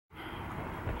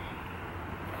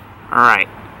Alright,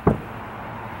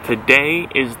 today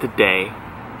is the day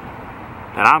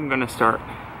that I'm gonna start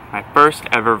my first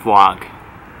ever vlog.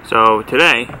 So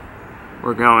today,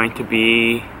 we're going to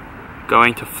be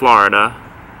going to Florida,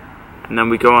 and then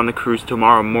we go on the cruise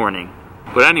tomorrow morning.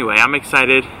 But anyway, I'm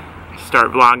excited to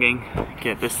start vlogging,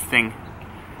 get this thing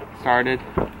started.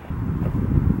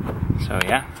 So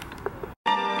yeah.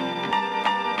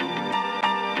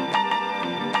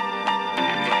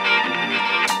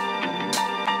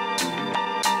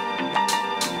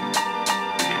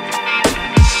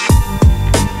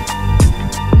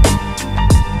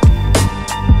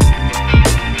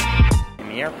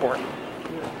 Airport.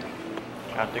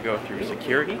 Have to go through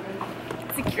security.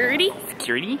 Security?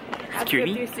 Security? Have to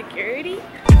go through security?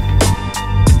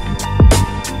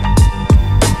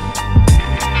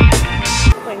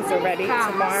 Planes are ready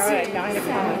tomorrow at 9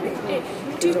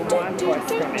 o'clock. There's a one-horse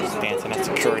scrimmage. Dancing at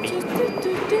security.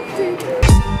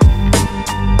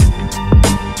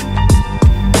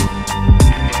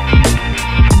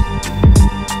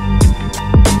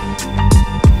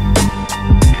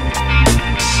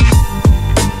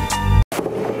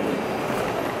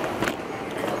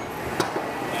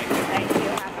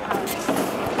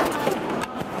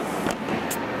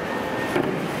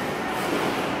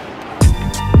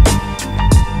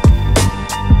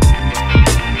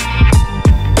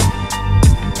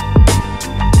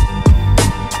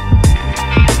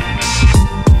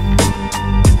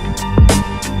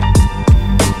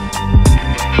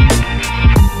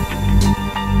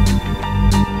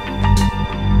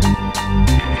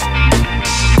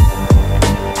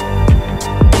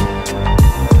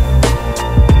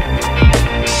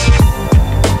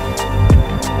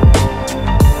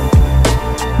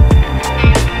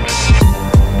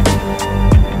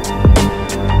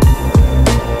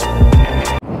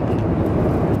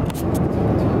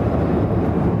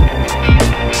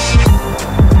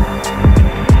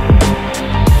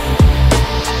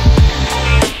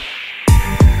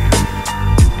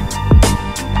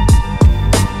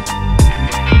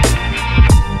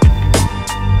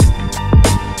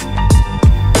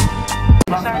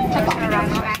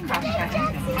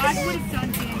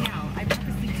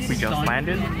 We just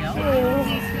landed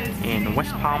in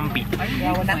West Palm Beach.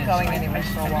 Yeah, we're not going anywhere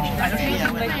for a while.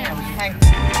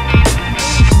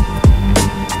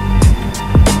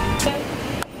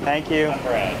 Thank you.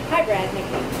 Hi, Brad.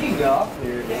 You're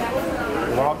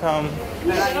welcome.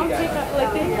 I don't take up like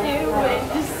thank you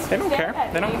and just They don't care.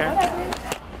 They don't care. Whatever.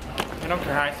 They don't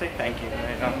care how I say thank you.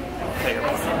 They don't say it.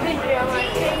 Thank you. I'm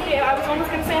like, thank you. I was almost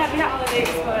gonna say happy holidays,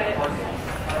 but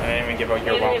I didn't even give out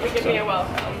your they didn't welcome. even give me a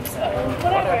welcome. So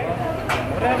whatever.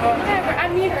 Whatever. I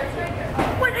mean,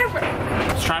 whatever.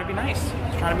 Just trying to be nice.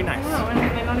 Just trying to be nice. No, and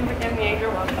they don't even give me a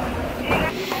you're welcome.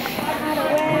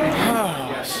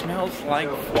 Oh, smells like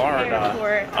Florida.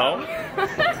 Airport. Oh.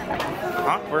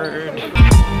 Awkward.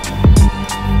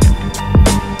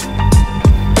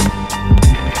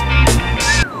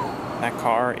 That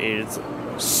car is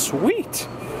sweet.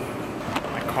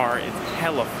 My car is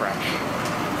hella fresh.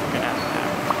 Look at that.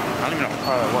 I don't even know what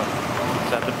car that was.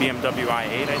 Is that the BMW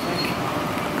i8, I think?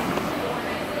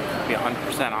 To be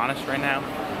 100% honest right now,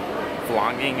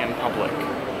 vlogging in public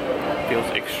feels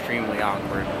extremely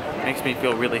awkward. It makes me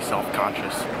feel really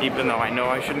self-conscious, even though I know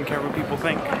I shouldn't care what people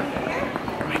think.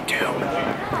 I do.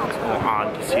 It's a little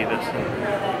odd to see this.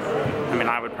 I mean,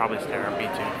 I would probably stare at me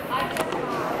too.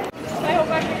 I hope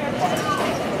I can.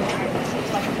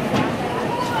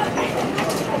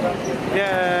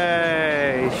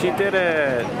 Yay! She did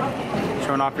it!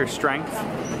 Showing off your strength.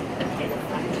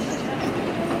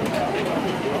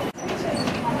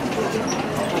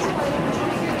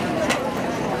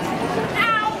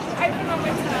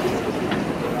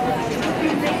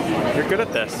 You're good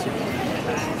at this.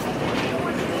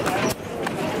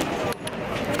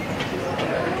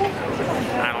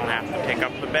 I don't have to pick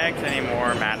up the bags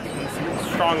anymore. Madison's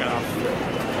strong enough.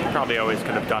 She probably always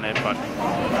could have done it, but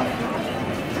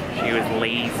she was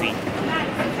lazy.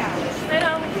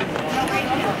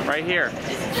 Right here.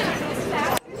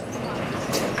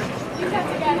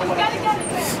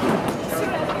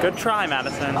 Good try,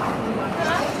 Madison.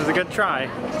 This is a good try.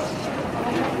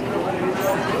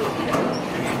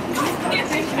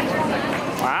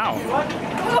 Wow.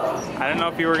 I didn't know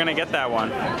if you were gonna get that one.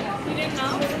 You didn't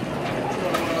know?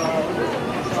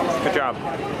 Good job.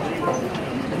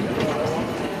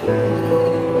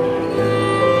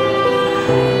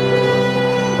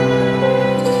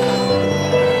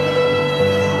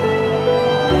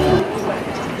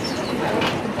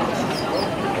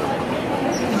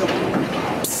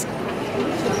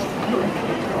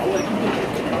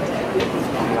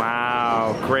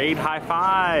 Wow, great high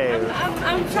five. drive.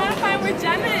 I'm trying to find where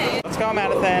Jenna is. Let's go,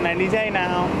 Madison. Any day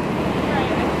now.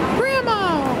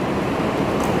 Grandma!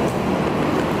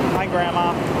 Hi,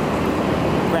 Grandma.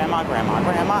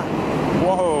 Grandma.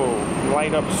 Whoa,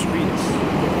 light up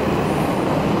streets.